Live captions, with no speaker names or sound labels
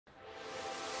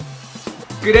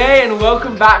Good day and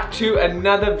welcome back to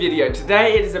another video.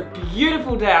 Today it is a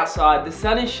beautiful day outside, the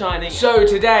sun is shining. So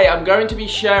today I'm going to be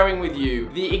sharing with you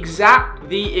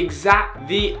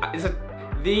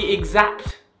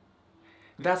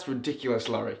that's ridiculous,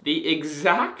 Laurie. The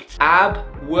exact ab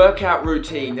workout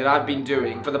routine that I've been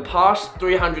doing for the past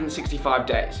 365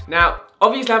 days. Now,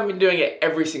 obviously I haven't been doing it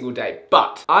every single day,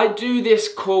 but I do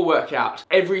this core workout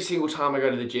every single time I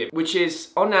go to the gym, which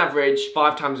is on average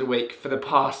 5 times a week for the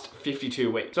past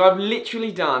 52 weeks. So I've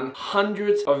literally done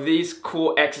hundreds of these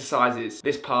core exercises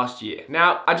this past year.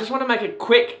 Now, I just want to make a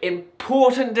quick,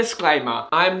 important disclaimer.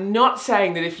 I'm not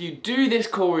saying that if you do this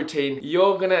core routine,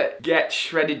 you're gonna get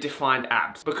shredded defined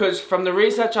abs. Because from the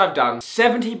research I've done,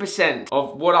 70%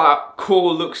 of what our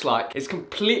core looks like is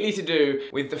completely to do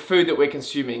with the food that we're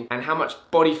consuming and how much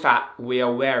body fat we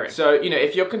are wearing. So, you know,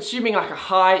 if you're consuming like a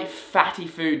high fatty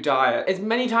food diet, as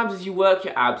many times as you work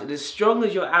your abs and as strong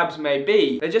as your abs may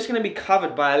be, they're just gonna be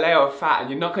covered by a layer of fat and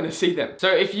you're not gonna see them. So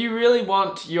if you really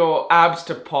want your abs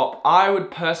to pop, I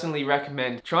would personally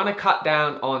recommend trying to cut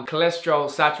down on cholesterol,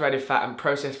 saturated fat and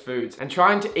processed foods and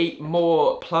trying to eat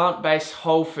more plant-based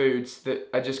whole foods that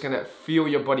are just gonna fuel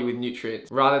your body with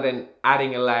nutrients rather than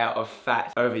adding a layer of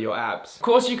fat over your abs. Of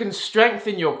course, you can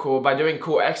strengthen your core by doing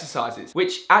core exercises,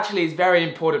 which actually is very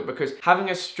important because having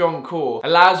a strong core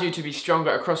allows you to be stronger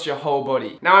across your whole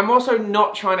body. Now, I'm also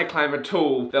not trying to claim at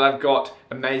all that I've got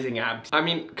amazing abs. I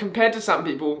mean, compared to some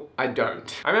people, I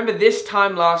don't. I remember this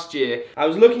time last year, I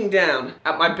was looking down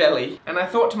at my belly and I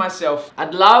thought to myself,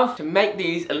 I'd love to make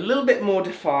these a little bit more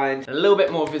defined, a little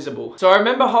bit more visible. So I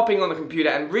remember hopping on the computer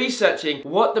and researching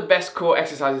what the best core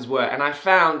exercises were, and I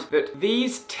found that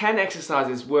these 10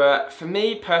 exercises were, for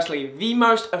me personally, the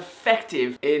most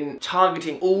effective in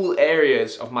targeting all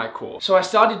areas of my core. So I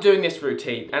started doing this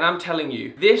routine, and I'm telling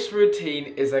you, this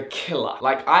routine is a killer.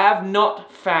 Like, I have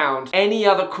not found any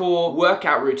other core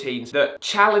workout routines that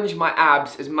challenge my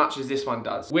abs as much as this one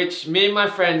does, which me and my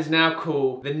friends now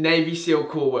call the Navy SEAL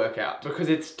core workout because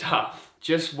it's tough.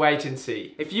 Just wait and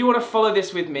see. If you want to follow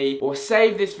this with me or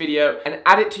save this video and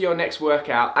add it to your next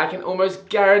workout, I can almost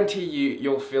guarantee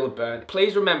you'll feel a burn.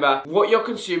 Please remember, what you're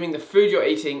consuming, the food you're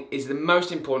eating is the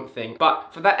most important thing.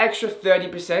 But for that extra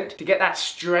 30% to get that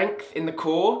strength in the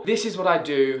core, this is what I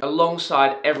do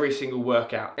alongside every single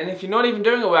workout. And if you're not even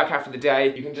doing a workout for the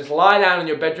day, you can just lie down on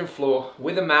your bedroom floor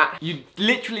with a mat. You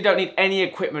literally don't need any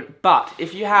equipment, but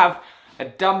if you have a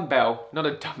dumbbell, not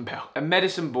a dumbbell, a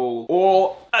medicine ball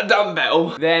or a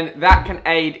dumbbell, then that can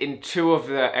aid in 2 of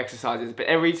the exercises. But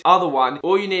every other one,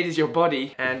 all you need is your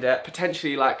body and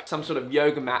potentially like some sort of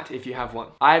yoga mat if you have one.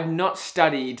 I have not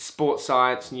studied sports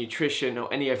science, nutrition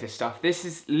or any of this stuff. This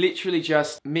is literally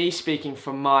just me speaking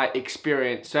from my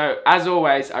experience. So as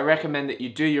always, I recommend that you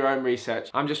do your own research.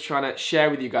 I'm just trying to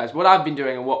share with you guys what I've been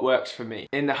doing and what works for me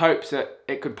in the hopes that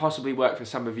it could possibly work for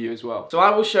some of you as well. So I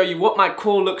will show you what my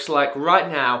core looks like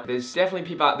right now. There's definitely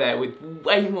people out there with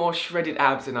way more shredded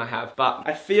abs than I have, but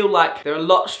I feel like they're a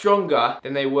lot stronger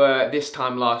than they were this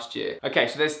time last year. Okay,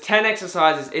 so there's 10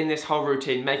 exercises in this whole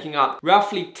routine, making up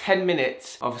roughly 10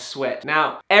 minutes of sweat.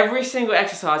 Now, every single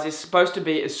exercise is supposed to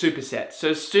be a superset. So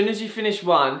as soon as you finish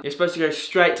one, you're supposed to go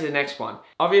straight to the next one.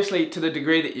 Obviously, to the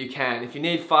degree that you can. If you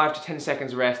need 5 to 10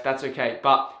 seconds rest, that's okay.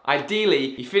 But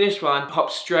ideally, you finish one,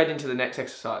 hop straight into the next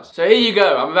exercise. So here you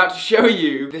go. I'm about to show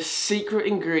you the secret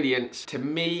ingredients to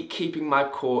me keeping my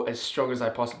core as strong as I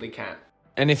possibly can.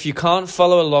 And if you can't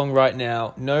follow along right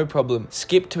now, no problem.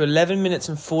 Skip to 11 minutes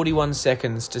and 41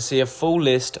 seconds to see a full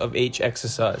list of each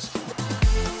exercise.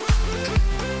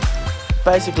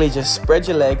 Basically, just spread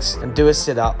your legs and do a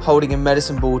sit-up holding a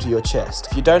medicine ball to your chest.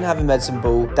 If you don't have a medicine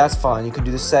ball, that's fine. You can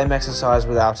do the same exercise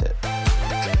without it.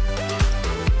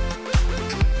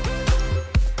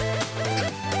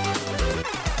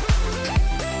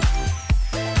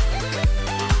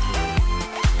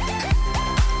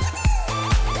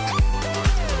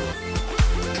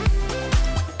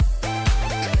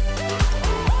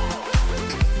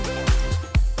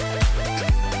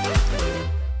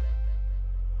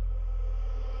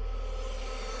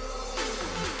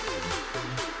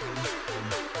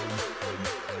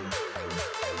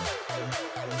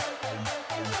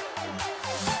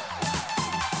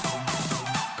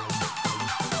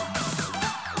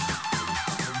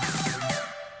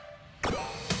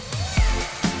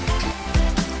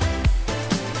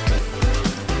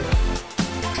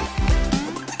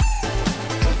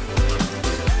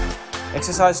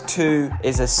 Exercise 2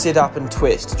 is a sit up and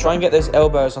twist. Try and get those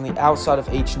elbows on the outside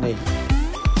of each knee.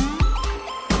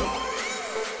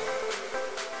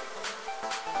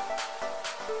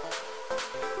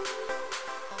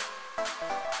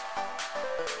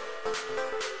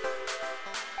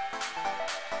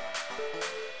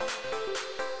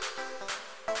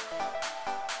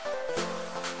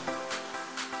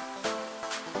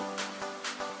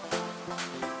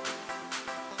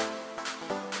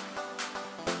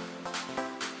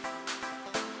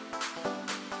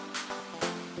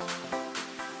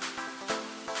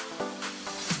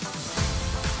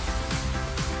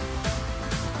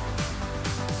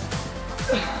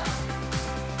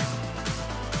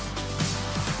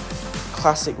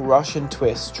 classic Russian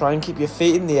twist. Try and keep your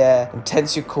feet in the air and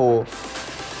tense your core.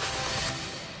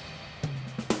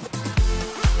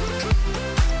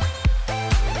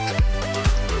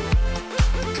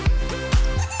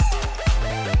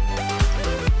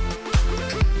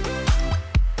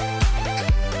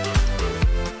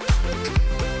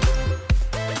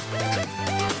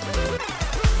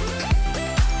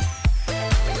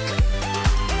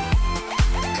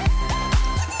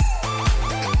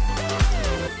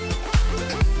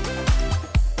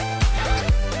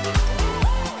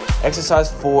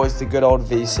 Exercise 4 is the good old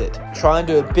V-sit. Try and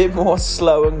do a bit more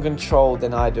slow and controlled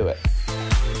than I do it.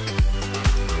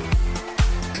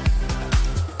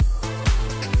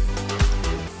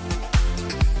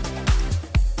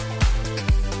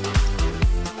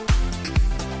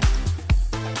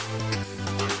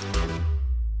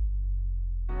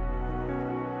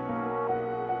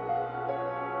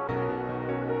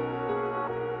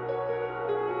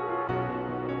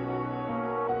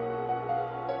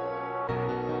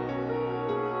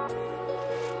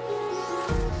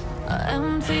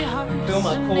 Feel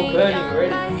my core burning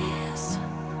already.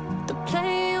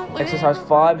 Exercise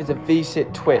 5 is a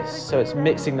V-sit twist, so it's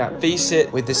mixing that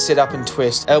V-sit with the sit-up and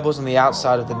twist, elbows on the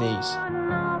outside of the knees.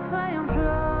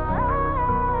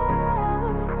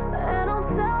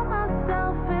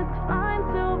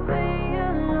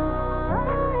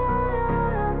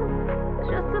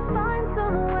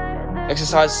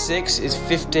 Exercise 6 is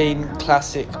 15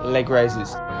 classic leg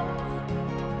raises.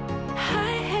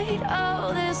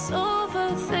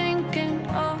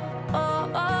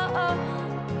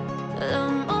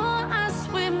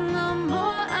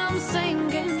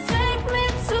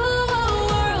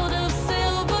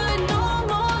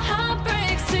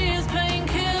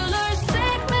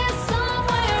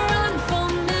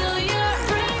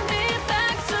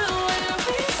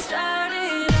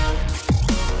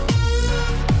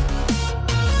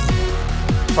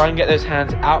 Try and get those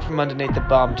hands out from underneath the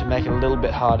bum to make it a little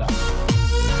bit harder.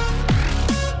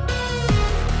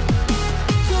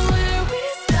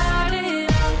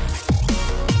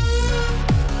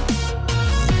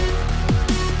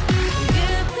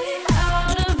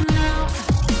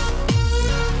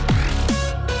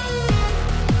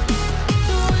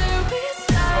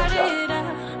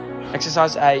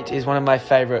 Exercise 8 is one of my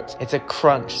favorites. It's a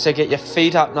crunch. So get your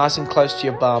feet up nice and close to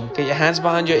your bum. Get your hands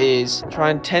behind your ears.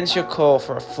 Try and tense your core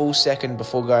for a full second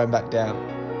before going back down.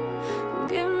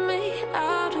 Get me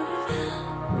out of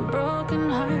broken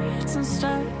hearts and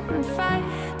starting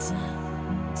fights.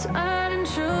 Turning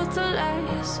truth to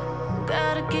lies.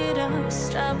 Gotta get up,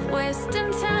 stop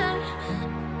wasting time.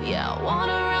 Yeah, I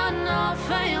wanna run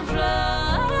off and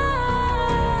fly.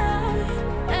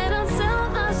 And I'll tell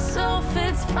myself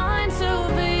it's fine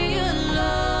to be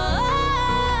alone,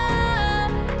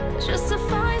 just to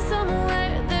find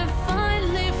somewhere that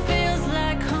finally feels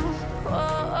like home.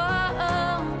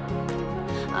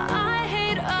 I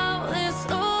hate all this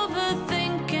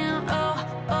overthinking.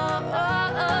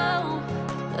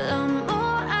 The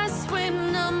more I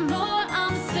swim, the more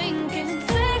I'm sinking.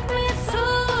 Take me to a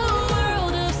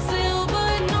world of silver,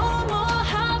 no more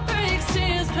heartbreaks,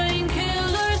 tears,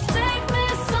 painkillers. Take me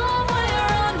somewhere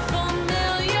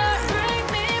unfamiliar, bring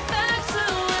me back to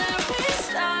where we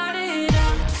started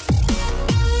out.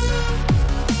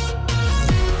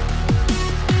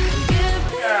 Get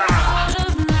me out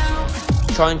of now.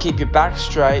 Try and keep your back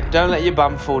straight. Don't let your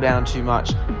bum fall down too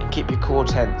much and keep your core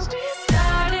tensed. We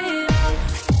started out.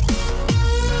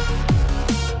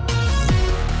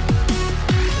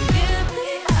 Get me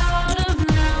out of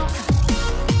now.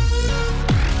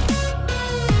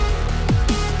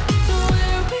 To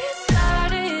where we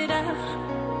started out.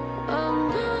 Oh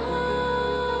no.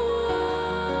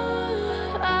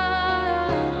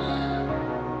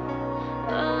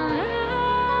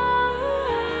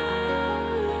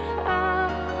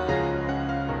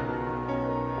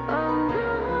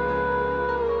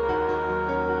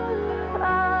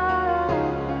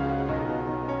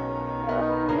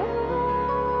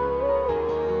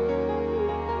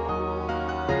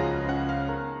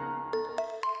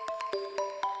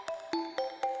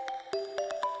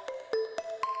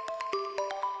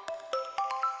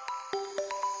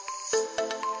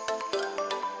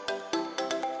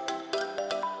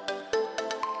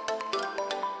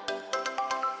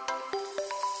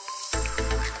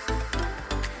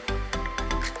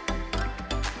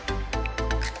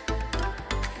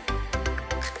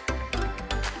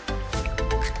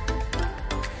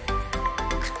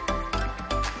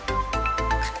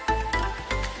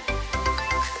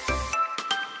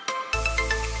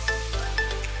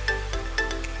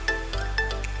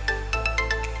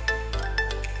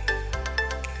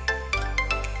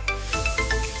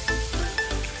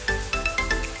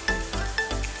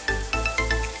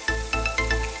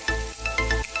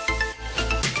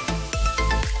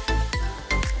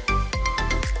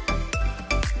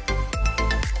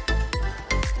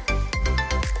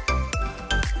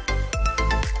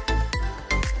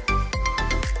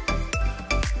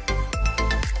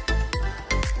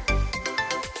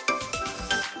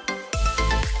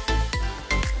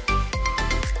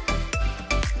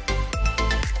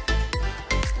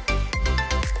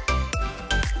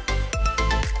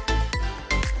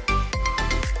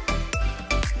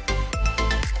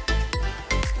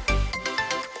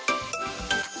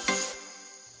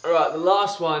 Alright, the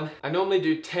last one. I normally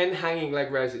do 10 hanging leg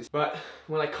raises, but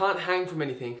when I can't hang from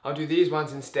anything, I'll do these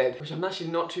ones instead, which I'm actually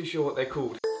not too sure what they're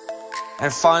called.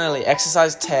 And finally,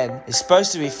 exercise 10 is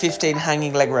supposed to be 15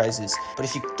 hanging leg raises, but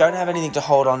if you don't have anything to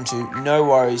hold on to, no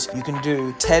worries, you can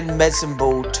do 10 medicine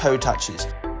ball toe touches.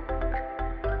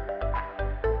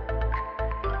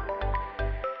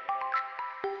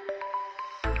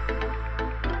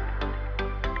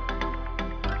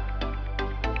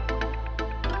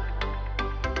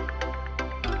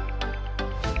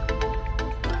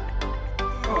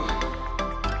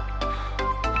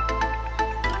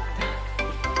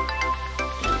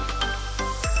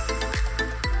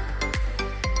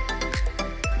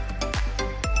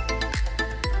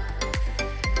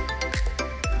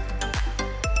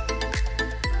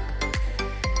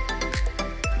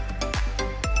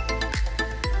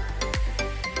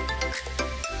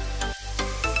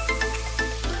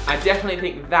 I definitely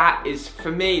think that is,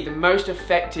 for me, the most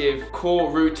effective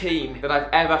core routine that I've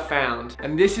ever found.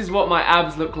 And this is what my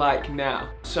abs look like now.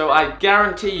 So I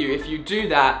guarantee you, if you do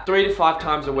that 3 to 5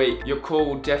 times a week, your core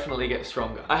will definitely get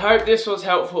stronger. I hope this was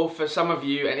helpful for some of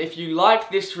you, and if you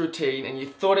like this routine and you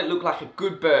thought it looked like a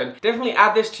good burn, definitely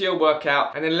add this to your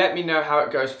workout and then let me know how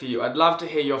it goes for you. I'd love to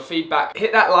hear your feedback.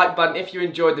 Hit that like button if you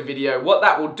enjoyed the video. What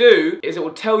that will do is it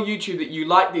will tell YouTube that you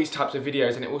like these types of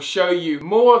videos, and it will show you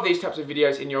more of these types of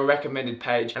videos in your recommended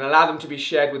page and allow them to be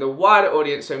shared with a wider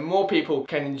audience so more people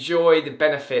can enjoy the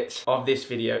benefits of this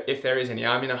video, if there is any.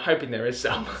 I mean, I'm hoping there is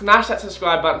some. Smash that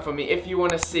subscribe button for me if you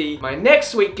want to see my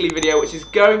next weekly video, which is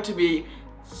going to be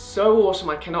so awesome.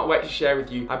 I cannot wait to share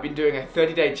with you. I've been doing a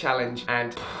 30-day challenge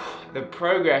and the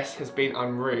progress has been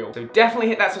unreal. So definitely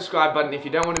hit that subscribe button if you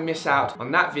don't want to miss out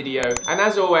on that video. And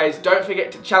as always, don't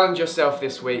forget to challenge yourself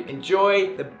this week.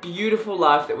 Enjoy the beautiful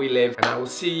life that we live, and I will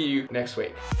see you next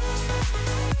week.